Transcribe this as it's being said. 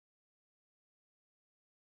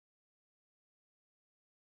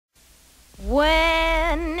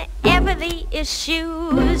Whenever the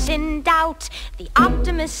issue's in doubt, the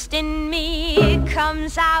optimist in me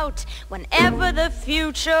comes out. Whenever the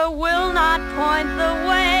future will not point the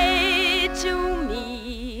way to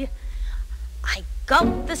me, I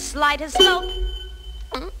gulp the slightest gulp,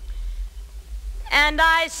 and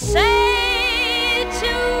I say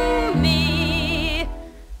to me,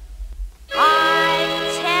 I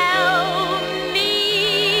tell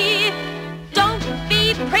me, don't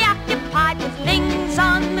be preoccupied with things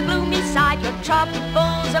on the gloomy side. Your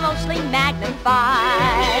troubles are mostly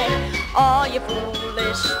magnified. All your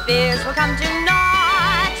foolish fears will come to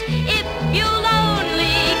naught if you'll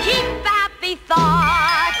only keep a happy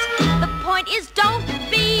thought. The point is, don't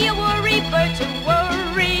be a worry bird. To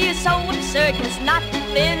worry is so absurd, 'cause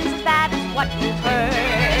nothing's as bad as what you've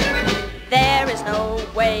heard. There is no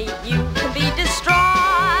way you can be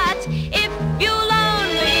distraught if you'll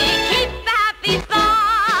only keep a happy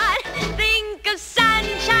thought. Think of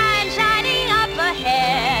sunshine shining up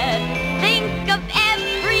ahead. Think of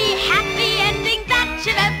every happy ending that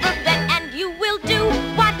you've ever met, and you will do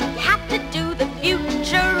what you have to do. The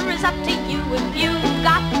future is up to you if you've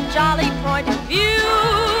got the jolly point of view.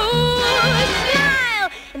 Smile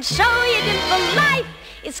and show your dimple. Life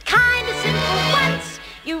is kind of simple once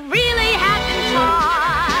you really have been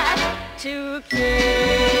taught to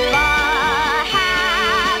care.